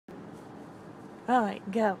All right,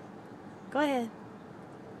 go. Go ahead.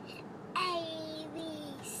 A, B,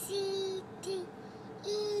 C, D,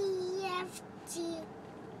 E, F, G,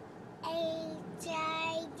 H,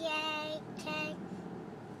 I, J, K,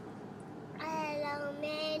 L, M,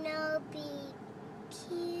 N, O, P,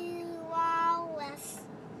 Q, R, S,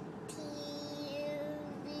 T, U,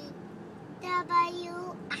 V,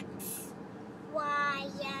 W, X, Y,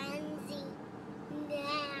 and Z.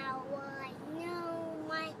 Now I know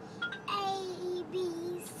my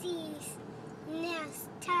ABCs. Next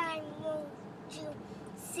time, won't you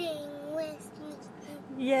sing with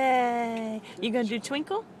me? Yay! You gonna do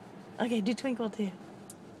Twinkle? Okay, do Twinkle too.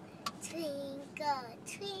 Twinkle,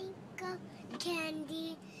 twinkle,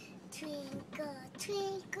 candy. Twinkle,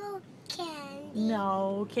 twinkle, candy.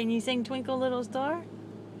 No. Can you sing Twinkle Little Star?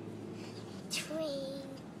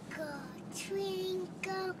 Twinkle,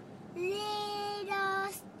 twinkle,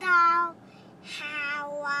 little star,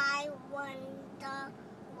 how I wonder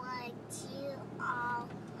what you are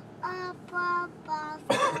up above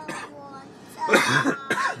the water,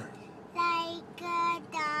 like a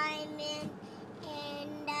diamond in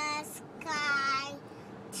the sky.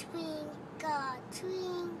 Twinkle,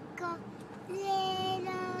 twinkle,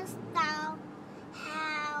 little star,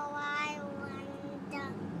 how I wonder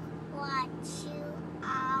what you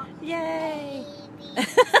are. Yay! A, B,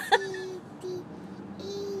 C, D, E,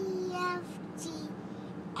 F, G,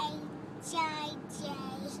 H, I, J,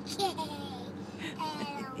 K, L,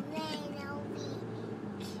 M, N, O, P,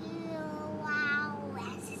 Q, R,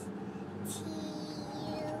 S, T,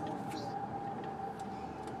 U, V,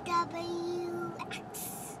 W,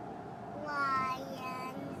 X, Y,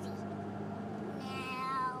 and Z.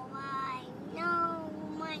 Now I know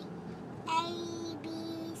my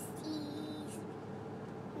ABCs.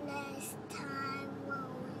 Next time,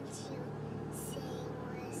 won't you sing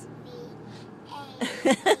with me?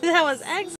 That was excellent.